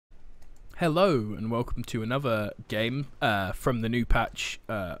Hello and welcome to another game from the new patch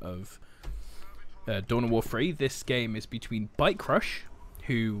of Dawn of War 3. This game is between Bikerushownz,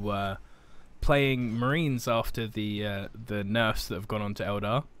 who playing Marines after the nerfs that have gone on to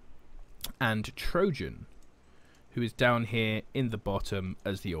Eldar, and Trojan, who is down here in the bottom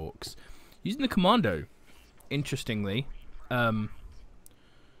as the Orcs, using the Commando. Interestingly, Stormboy's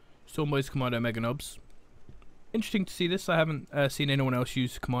Commando Mega Knobs. Interesting to see this. I haven't seen anyone else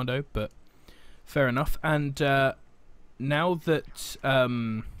use Commando, but fair enough. And now that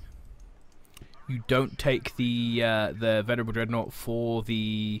you don't take the Venerable Dreadnought for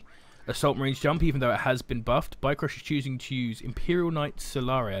the Assault Marines jump, even though it has been buffed, Bikerushownz is choosing to use Imperial Knights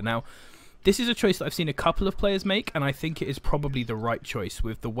Solaria. Now, this is a choice that I've seen a couple of players make, and I think it is probably the right choice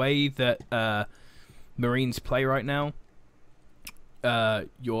with the way that Marines play right now.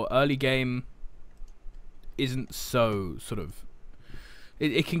 Your early game isn't so sort of...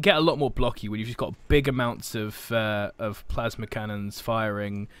 It can get a lot more blocky when you've just got big amounts of plasma cannons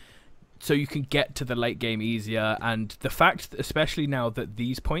firing, so you can get to the late game easier. And the fact, that especially now that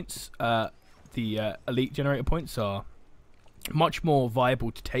these points, the elite generator points, are much more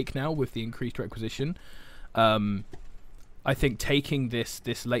viable to take now with the increased requisition, I think taking this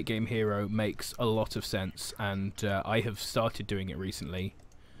late game hero makes a lot of sense, and I have started doing it recently.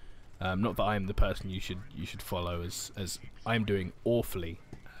 Not that I am the person you should follow, as I'm doing awfully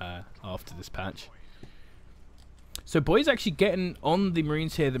after this patch. So boys actually getting on the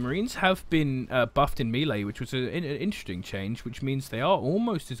Marines here. The Marines have been buffed in melee, which was an interesting change, which means they are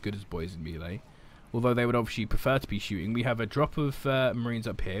almost as good as boys in melee, although they would obviously prefer to be shooting. We have a drop of Marines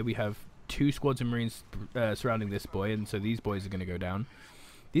up here. We have 2 squads of Marines surrounding this boy, and so these boys are going to go down.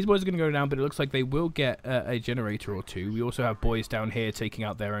 These boys are going to go down, but it looks like they will get a generator or 2. We also have boys down here taking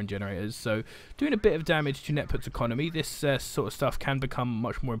out their own generators, so doing a bit of damage to Netput's economy. This sort of stuff can become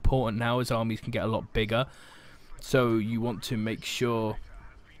much more important now as armies can get a lot bigger. So you want to make sure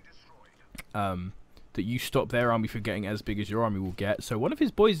that you stop their army from getting as big as your army will get. So one of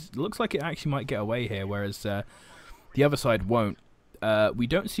his boys looks like it actually might get away here, whereas the other side won't. We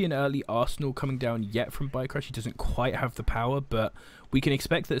don't see an early arsenal coming down yet from Bikerushownz. He doesn't quite have the power, but we can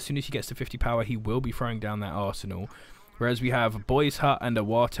expect that as soon as he gets to 50 power, he will be throwing down that arsenal. Whereas we have a boys hut and a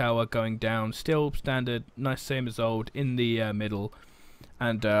war tower going down, still standard, nice, same as old, in the middle.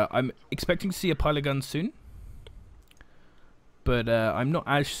 And I'm expecting to see a pile of guns soon, but I'm not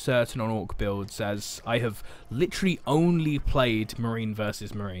as certain on Orc builds, as I have literally only played Marine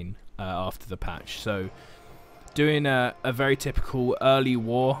versus Marine after the patch. So doing a very typical early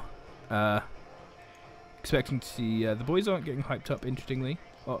war. Expecting to see... the boys aren't getting hyped up, interestingly.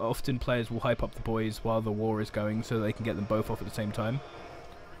 Often players will hype up the boys while the war is going so they can get them both off at the same time.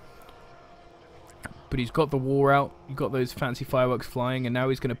 But he's got the war out. You've got those fancy fireworks flying, and now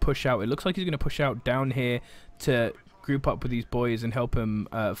he's going to push out. It looks like he's going to push out down here to group up with these boys and help him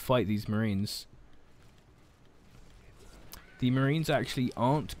fight these Marines. The Marines actually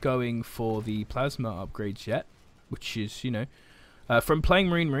aren't going for the plasma upgrades yet, which is, you know... from playing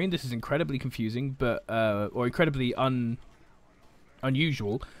Marine, this is incredibly confusing, but or incredibly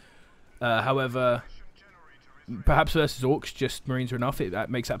unusual. However, perhaps versus Orcs, just Marines are enough. That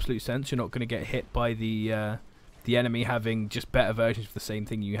makes absolute sense. You're not going to get hit by the enemy having just better versions of the same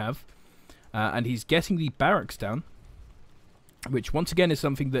thing you have. And he's getting the barracks down, which once again is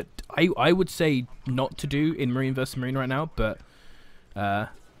something that I would say not to do in Marine versus Marine right now, but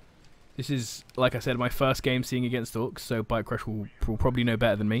this is, like I said, my first game seeing against Orcs, so Bikerushownz will probably know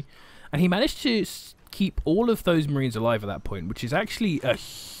better than me. And he managed to keep all of those Marines alive at that point, which is actually a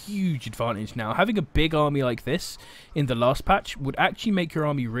huge advantage now. Having a big army like this in the last patch would actually make your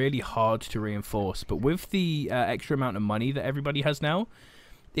army really hard to reinforce, but with the extra amount of money that everybody has now,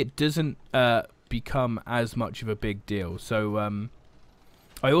 it doesn't become as much of a big deal. So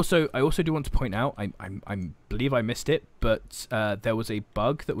I also do want to point out, I believe I missed it, but there was a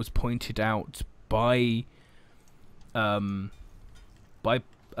bug that was pointed out by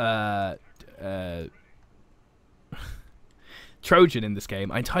Trojan in this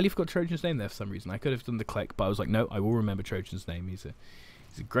game. I entirely forgot Trojan's name there for some reason. I could have done the click, but I was like, no, I will remember Trojan's name. He's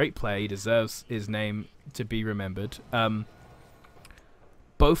a great player. He deserves his name to be remembered.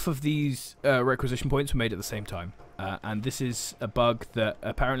 Both of these requisition points were made at the same time. And this is a bug that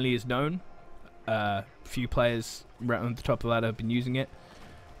apparently is known. Few players right on the top of the ladder have been using it.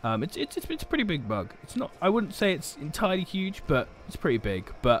 It's a pretty big bug. It's not. I wouldn't say it's entirely huge, but it's pretty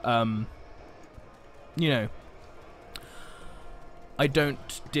big. But you know, I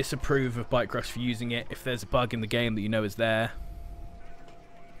don't disapprove of Bikerushownz for using it. If there's a bug in the game that you know is there,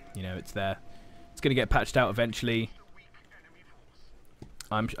 you know it's there. It's going to get patched out eventually.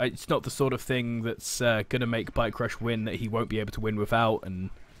 It's not the sort of thing that's gonna make Bikerush win that he won't be able to win without. And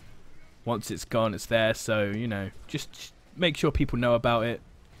once it's gone, it's there. So you know, just make sure people know about it,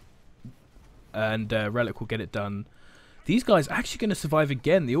 and Relic will get it done. These guys are actually going to survive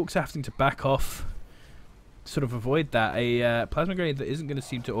again. The Orcs are having to back off, sort of avoid that. A plasma grenade that isn't going to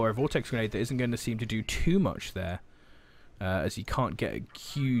seem to, or a vortex grenade that isn't going to seem to do too much there, as you can't get a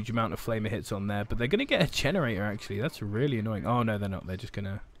huge amount of flamer hits on there. But they're going to get a generator actually. That's really annoying. Oh no, they're not. They're just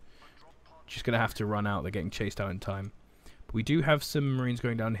gonna have to run out. They're getting chased out in time. But we do have some Marines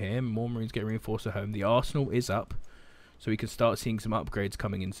going down here. More Marines getting reinforced at home. The arsenal is up, so we can start seeing some upgrades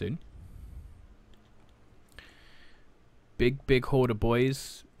coming in soon. Big horde of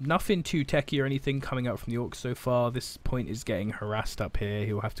boys. Nothing too techy or anything coming out from the Orcs so far. This point is getting harassed up here.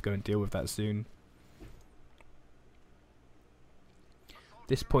 He'll have to go and deal with that soon.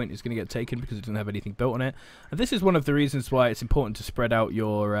 This point is going to get taken because it doesn't have anything built on it. And this is one of the reasons why it's important to spread out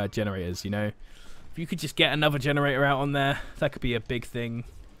your generators, you know. If you could just get another generator out on there, that could be a big thing.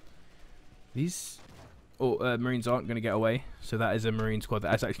 These Marines aren't going to get away. So that is a Marine squad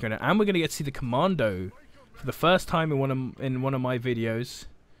that is actually going to... And we're going to get to see the Commando for the first time in one of my videos.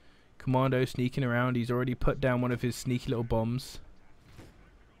 Commando sneaking around. He's already put down one of his sneaky little bombs.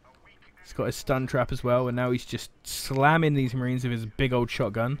 He's got his stun trap as well, and now he's just slamming these Marines with his big old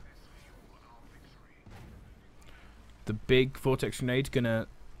shotgun. The big vortex grenade's gonna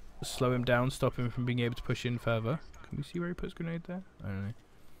slow him down, stop him from being able to push in further. Can we see where he puts grenade there? I don't know.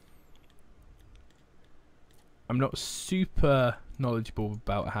 I'm not super knowledgeable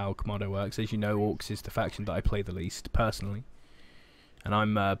about how Commando works. As you know, Orcs is the faction that I play the least, personally. And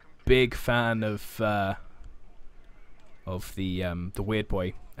I'm a big fan of the Weird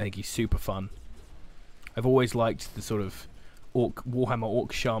Boy. I think he's super fun. I've always liked the sort of Warhammer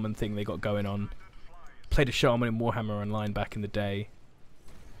Orc Shaman thing they got going on. Played a Shaman in Warhammer Online back in the day.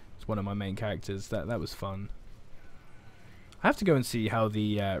 It's one of my main characters. That was fun. I have to go and see how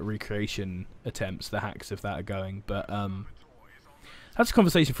the recreation attempts, the hacks of that are going, but that's a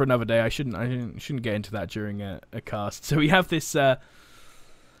conversation for another day. I shouldn't get into that during a cast. So we have this,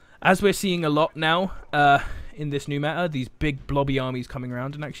 as we're seeing a lot now in this new meta, these big blobby armies coming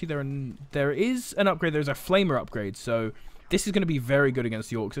around, and actually there is an upgrade. There's a flamer upgrade, so this is going to be very good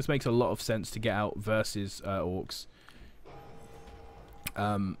against the Orcs. This makes a lot of sense to get out versus Orcs.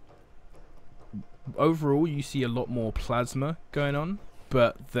 Overall, you see a lot more plasma going on,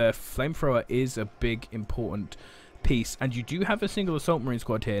 but the flamethrower is a big important piece, and you do have a single assault marine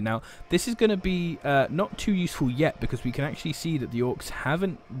squad here. Now this is going to be not too useful yet, because we can actually see that the Orcs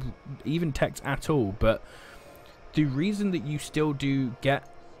haven't even teched at all, but the reason that you still do get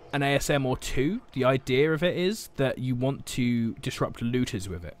an ASM or two, the idea of it is that you want to disrupt looters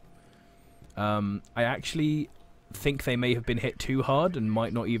with it. I actually think they may have been hit too hard and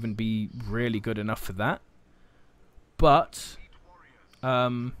might not even be really good enough for that, but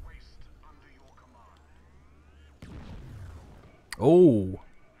oh,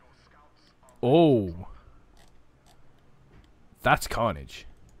 that's carnage.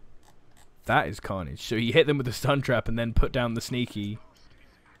 That is carnage. So he hit them with the stun trap and then put down the sneaky.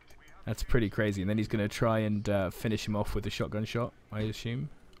 That's pretty crazy. And then he's going to try and finish him off with a shotgun shot, I assume.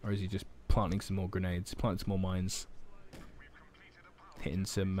 Or is he just planting some more grenades, planting some more mines? Hitting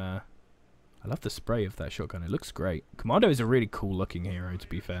some... I love the spray of that shotgun. It looks great. Commando is a really cool looking hero, to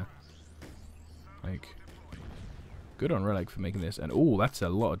be fair. Like, good on Relic for making this. And oh, that's a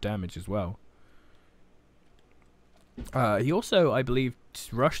lot of damage as well. He also, I believe,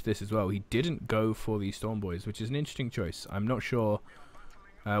 rushed this as well. He didn't go for the Storm Boys, which is an interesting choice. I'm not sure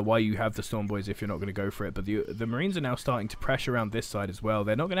why you have the Storm Boys if you're not going to go for it. But the Marines are now starting to pressure around this side as well.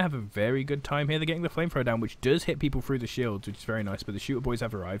 They're not going to have a very good time here. They're getting the flamethrower down, which does hit people through the shields, which is very nice. But the Shooter Boys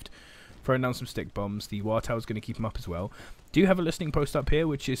have arrived, throwing down some stick bombs. The War Tower is going to keep them up as well. Do have a listening post up here,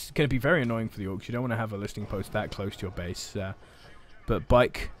 which is going to be very annoying for the Orcs. You don't want to have a listening post that close to your base. But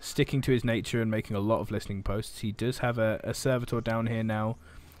Bike sticking to his nature and making a lot of listening posts. He does have a Servitor down here now,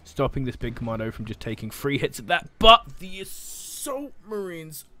 stopping this big Commando from just taking 3 hits at that. But the Assault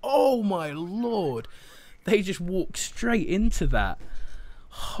Marines, oh my lord, they just walk straight into that.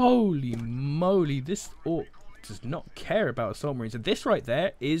 Holy moly, this Orc does not care about Assault Marines. And this right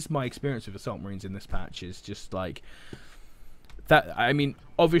there is my experience with Assault Marines in this patch. Is just like that. I mean,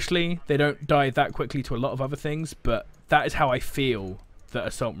 obviously they don't die that quickly to a lot of other things, but that is how I feel that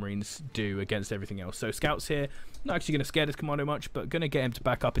Assault Marines do against everything else. So Scouts here, not actually going to scare this Commando much, but going to get him to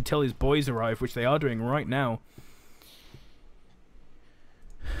back up until his boys arrive, which they are doing right now.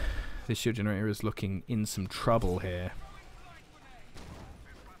 This shield generator is looking in some trouble here.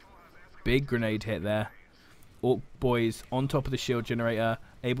 Big grenade hit there. Orc boys on top of the shield generator,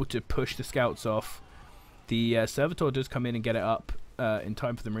 able to push the scouts off. The Servitor does come in and get it up in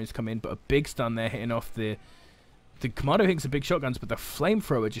time for the Marines to come in, but a big stun there hitting off the Commando hitting some big shotguns, but the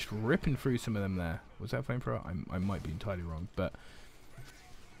flamethrower just ripping through some of them there. Was that flamethrower? I might be entirely wrong, but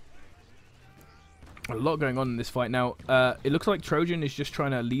a lot going on in this fight now. It looks like Trojan is just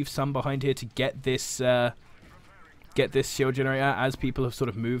trying to leave some behind here to get this shield generator. As people have sort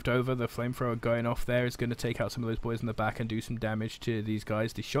of moved over, the flamethrower going off there is going to take out some of those boys in the back and do some damage to these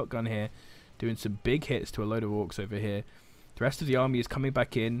guys. The shotgun here doing some big hits to a load of orcs over here. The rest of the army is coming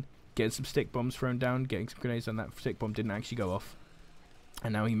back in, getting some stick bombs thrown down, getting some grenades, and that stick bomb didn't actually go off.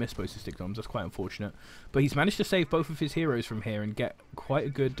 And now he missed both his stick bombs. That's quite unfortunate. But he's managed to save both of his heroes from here and get quite a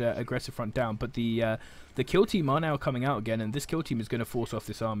good aggressive front down. But the kill team are now coming out again, and this kill team is going to force off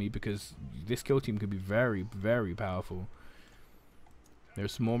this army, because this kill team could be very, very powerful. There are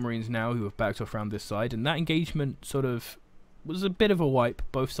some more Marines now who have backed off around this side, and that engagement sort of was a bit of a wipe,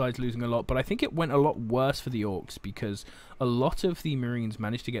 both sides losing a lot, but I think it went a lot worse for the Orcs, because a lot of the Marines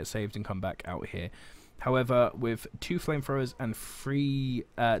managed to get saved and come back out here. However, with 2 flamethrowers and 3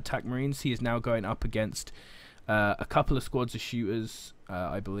 attack Marines, he is now going up against a couple of squads of shooters,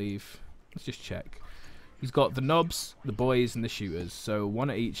 I believe. Let's just check. He's got the knobs, the boys, and the shooters, so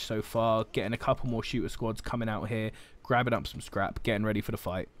 1 at each so far, getting a couple more shooter squads coming out here, grabbing up some scrap, getting ready for the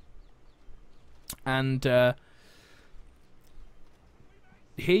fight. And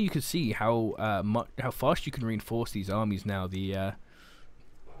here you can see how fast you can reinforce these armies now.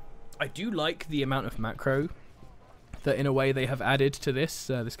 I do like the amount of macro that, in a way, they have added to this.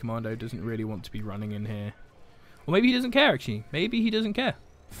 This commando doesn't really want to be running in here. Or maybe he doesn't care, actually. Maybe he doesn't care.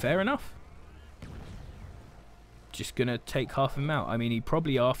 Fair enough. Just going to take half of him out. I mean, he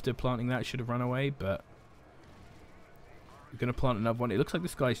probably, after planting that, should have run away, but we're going to plant another one. It looks like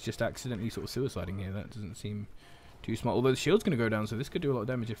this guy's just accidentally sort of suiciding here. That doesn't seem too smart. Although the shield's going to go down, so this could do a lot of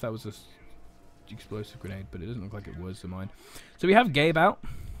damage if that was an explosive grenade, but it doesn't look like it was the mine. So we have Gabe out.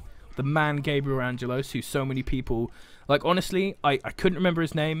 The man Gabriel Angelos, who so many people, like, honestly, I couldn't remember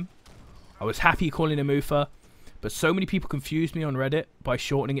his name. I was happy calling him Ufa, but so many people confused me on Reddit by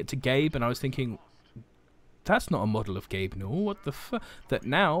shortening it to Gabe, and I was thinking, that's not a model of Gabe Newell, what the fuck? That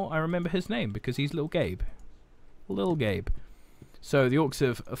now I remember his name, because he's Little Gabe. Little Gabe. So the Orcs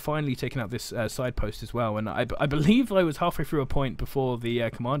have finally taken out this side post as well, and I believe I was halfway through a point before the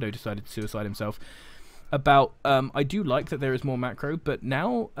Commando decided to suicide himself. About I do like that there is more macro, but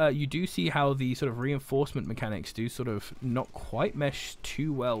now you do see how the sort of reinforcement mechanics do sort of not quite mesh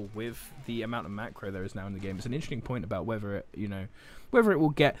too well with the amount of macro there is now in the game. It's an interesting point about whether it, whether it will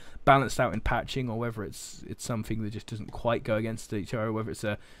get balanced out in patching, or whether it's something that just doesn't quite go against each other, whether it's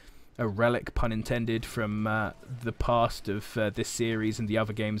a relic, pun intended, from the past of this series and the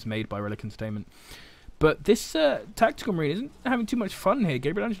other games made by Relic Entertainment. But this tactical marine isn't having too much fun here.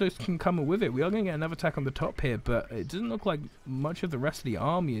 Gabriel Angelos can come with it. We are going to get another attack on the top here, but it doesn't look like much of the rest of the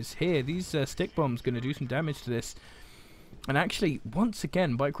army is here. These stick bombs going to do some damage to this. And actually, once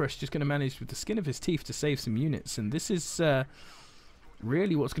again, Bikerushownz just going to manage with the skin of his teeth to save some units. And this is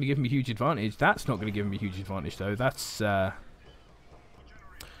really what's going to give him a huge advantage. That's not going to give him a huge advantage, though. That's sorry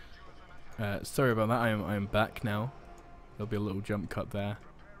about that. I am back now. There'll be a little jump cut there.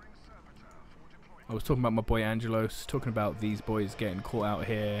 I was talking about my boy Angelos, talking about these boys getting caught out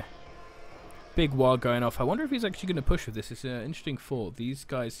here. Big war going off. I wonder if he's actually going to push with this. It's an interesting thought. These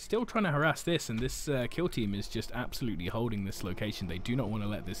guys still trying to harass this, and this kill team is just absolutely holding this location. They do not want to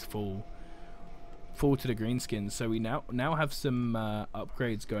let this fall to the greenskins. So we now have some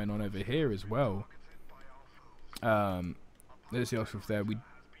upgrades going on over here as well. There's the Oxford there. We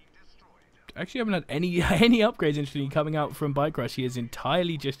actually haven't had any upgrades, interestingly, coming out from Bikerushownz. He is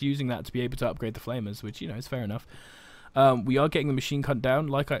entirely just using that to be able to upgrade the flamers, which, is fair enough. We are getting the machine gun down,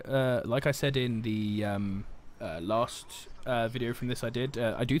 like I said in the last video from this I did.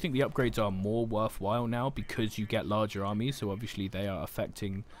 I do think the upgrades are more worthwhile now, because you get larger armies, so obviously they are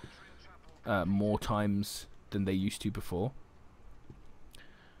affecting more times than they used to before.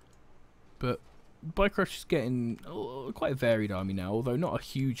 But Bikerushownz is getting quite a varied army now, although not a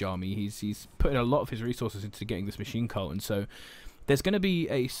huge army. He's putting a lot of his resources into getting this machine cult, and so there's going to be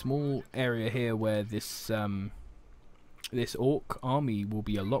a small area here where this this orc army will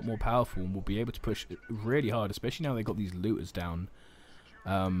be a lot more powerful and will be able to push really hard, especially now they've got these looters down.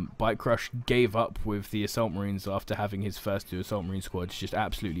 Bikerushownz gave up with the assault marines after having his first 2 assault marine squads just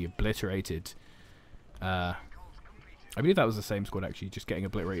absolutely obliterated. I believe that was the same squad, actually, just getting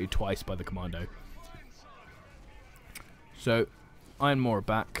obliterated twice by the commando. So Iron Maw are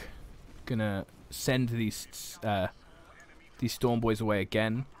back. Gonna send these storm boys away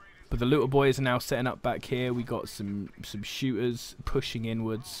again. But the looter boys are now setting up back here. We got some shooters pushing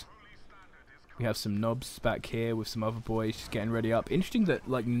inwards. We have some knobs back here with some other boys just getting ready up. Interesting that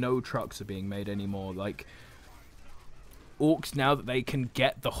like no trucks are being made anymore. Like orcs, now that they can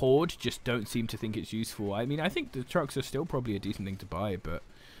get the horde, just don't seem to think it's useful. I mean, I think the trucks are still probably a decent thing to buy, but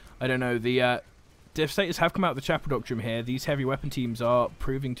I don't know. The Devastators have come out of the Chapel Doctrine here. These heavy weapon teams are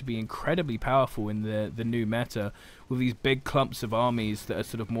proving to be incredibly powerful in the new meta, with these big clumps of armies that are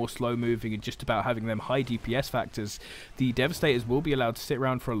sort of more slow moving and just about having them high DPS factors. The Devastators will be allowed to sit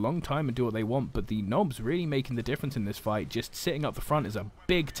around for a long time and do what they want, but the knobs really making the difference in this fight. Just sitting up the front is a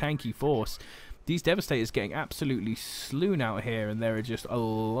big tanky force. These Devastators getting absolutely slewn out here, and there are just a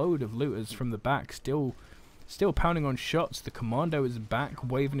load of looters from the back still pounding on shots. The Commando is back,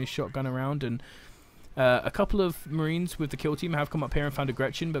 waving his shotgun around, and a couple of Marines with the kill team have come up here and found a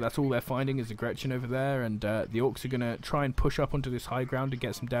Gretchen, but that's all they're finding is a Gretchen over there, and the Orcs are going to try and push up onto this high ground and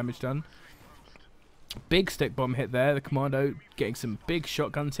get some damage done. Big stick bomb hit there, the Commando getting some big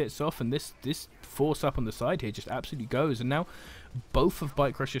shotgun hits off, and this force up on the side here just absolutely goes, and now both of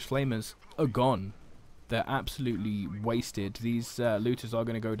Bikerushownz Flamers are gone. They're absolutely wasted. These looters are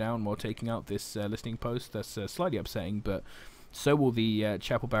going to go down while taking out this listening post. That's slightly upsetting, but so will the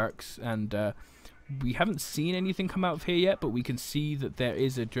Chapel Barracks, and we haven't seen anything come out of here yet, but we can see that there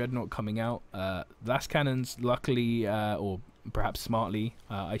is a Dreadnought coming out. Las Cannons, luckily, or perhaps smartly,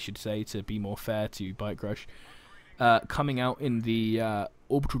 I should say, to be more fair to Bikerush, coming out in the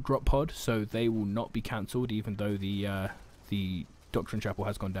orbital drop pod, so they will not be cancelled, even though the Doctrine Chapel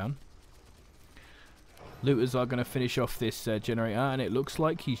has gone down. Looters are going to finish off this generator, and it looks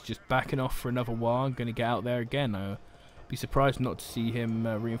like he's just backing off for another while. I'm going to get out there again. Be surprised not to see him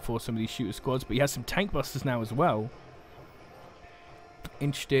reinforce some of these shooter squads, but he has some tank busters now as well.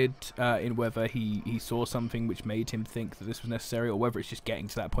 Interested in whether he saw something which made him think that this was necessary, or whether it's just getting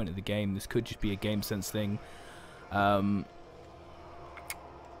to that point of the game. This could just be a game sense thing.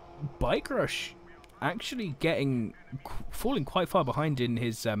 Bikerush actually falling quite far behind in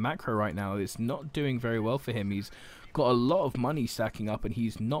his macro right now. It's not doing very well for him. He's got a lot of money stacking up, and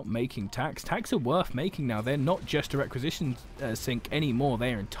he's not making tax. Tax are worth making now. They're not just a requisition sink anymore.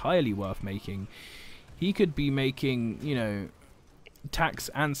 They are entirely worth making. He could be making, you know, tax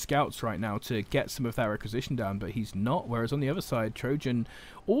and scouts right now to get some of that requisition down, but he's not. Whereas on the other side, Trojan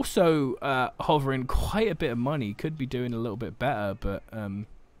also hovering quite a bit of money, could be doing a little bit better, but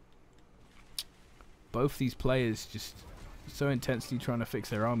both these players just so intensely trying to fix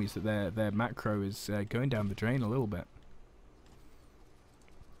their armies that their macro is going down the drain a little bit.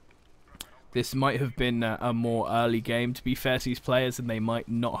 This might have been a more early game, to be fair to these players, and they might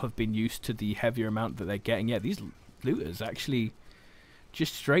not have been used to the heavier amount that they're getting. Yeah, these looters actually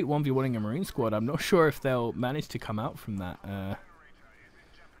just straight 1v1ing a Marine squad. I'm not sure if they'll manage to come out from that.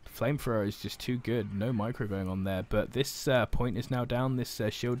 Flamethrower is just too good. No micro going on there. But this point is now down, this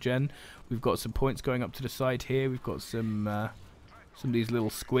shield gen. We've got some points going up to the side here. We've got some of these little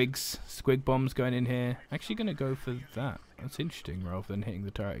squig bombs going in here. Actually going to go for that. That's interesting, rather than hitting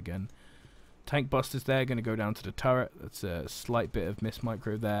the turret again. Tank busters there, going to go down to the turret. That's a slight bit of miss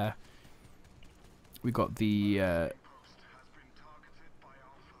micro there. We've got the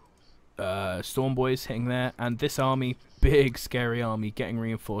Storm Boys hitting there, and this army, big scary army, getting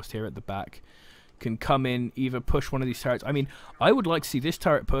reinforced here at the back, can come in, either push one of these turrets. I mean, I would like to see this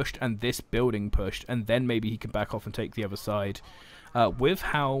turret pushed and this building pushed, and then maybe he can back off and take the other side. With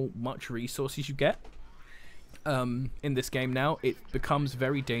how much resources you get in this game now, it becomes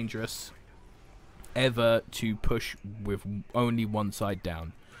very dangerous ever to push with only one side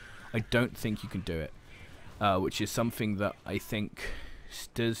down. I don't think you can do it, which is something that I think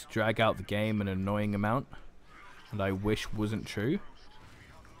does drag out the game an annoying amount, and I wish wasn't true.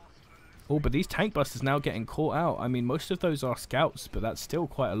 Oh, but these tank busters now getting caught out. I mean, most of those are scouts, but that's still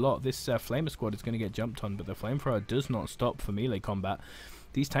quite a lot. This flamer squad is going to get jumped on, but the flamethrower does not stop for melee combat.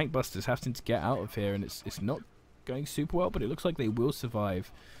 These tank busters have to get out of here, and it's not going super well, but it looks like they will survive.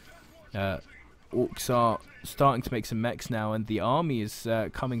 Orcs are starting to make some mechs now, and the army is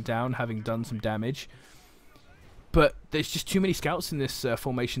coming down, having done some damage. But there's just too many scouts in this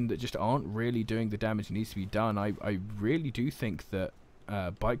formation that just aren't really doing the damage that needs to be done. I really do think that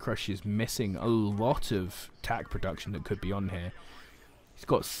Bikerush is missing a lot of tack production that could be on here. He's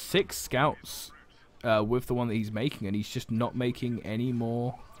got 6 scouts with the one that he's making, and he's just not making any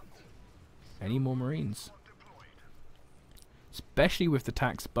more Marines. Especially with the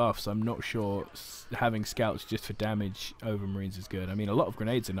tax buffs, I'm not sure having scouts just for damage over Marines is good. I mean, a lot of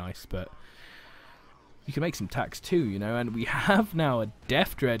grenades are nice, but you can make some tax too, you know. And we have now a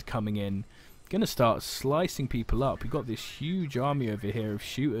Death Dread coming in, Gonna start slicing people up. We've got this huge army over here of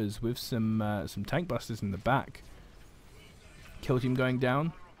shooters with some tank busters in the back. Kill team going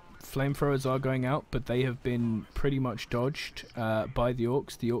down. Flamethrowers are going out, but they have been pretty much dodged by the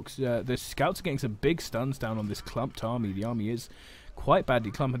orcs. The scouts are getting some big stuns down on this clumped army. The army is quite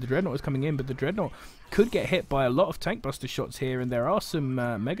badly clumped, and the dreadnought is coming in, but the dreadnought could get hit by a lot of tank buster shots here, and there are some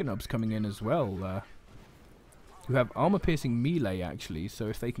mega nubs coming in as well. Who have armor piercing melee actually, so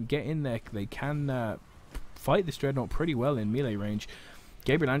if they can get in there, they can fight this dreadnought pretty well in melee range.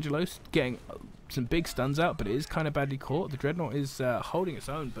 Gabriel Angelos getting some big stuns out, but it is kind of badly caught. The dreadnought is holding its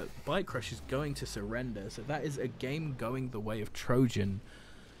own, but Bikerush is going to surrender, so that is a game going the way of Trojan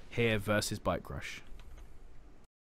here versus Bikerush.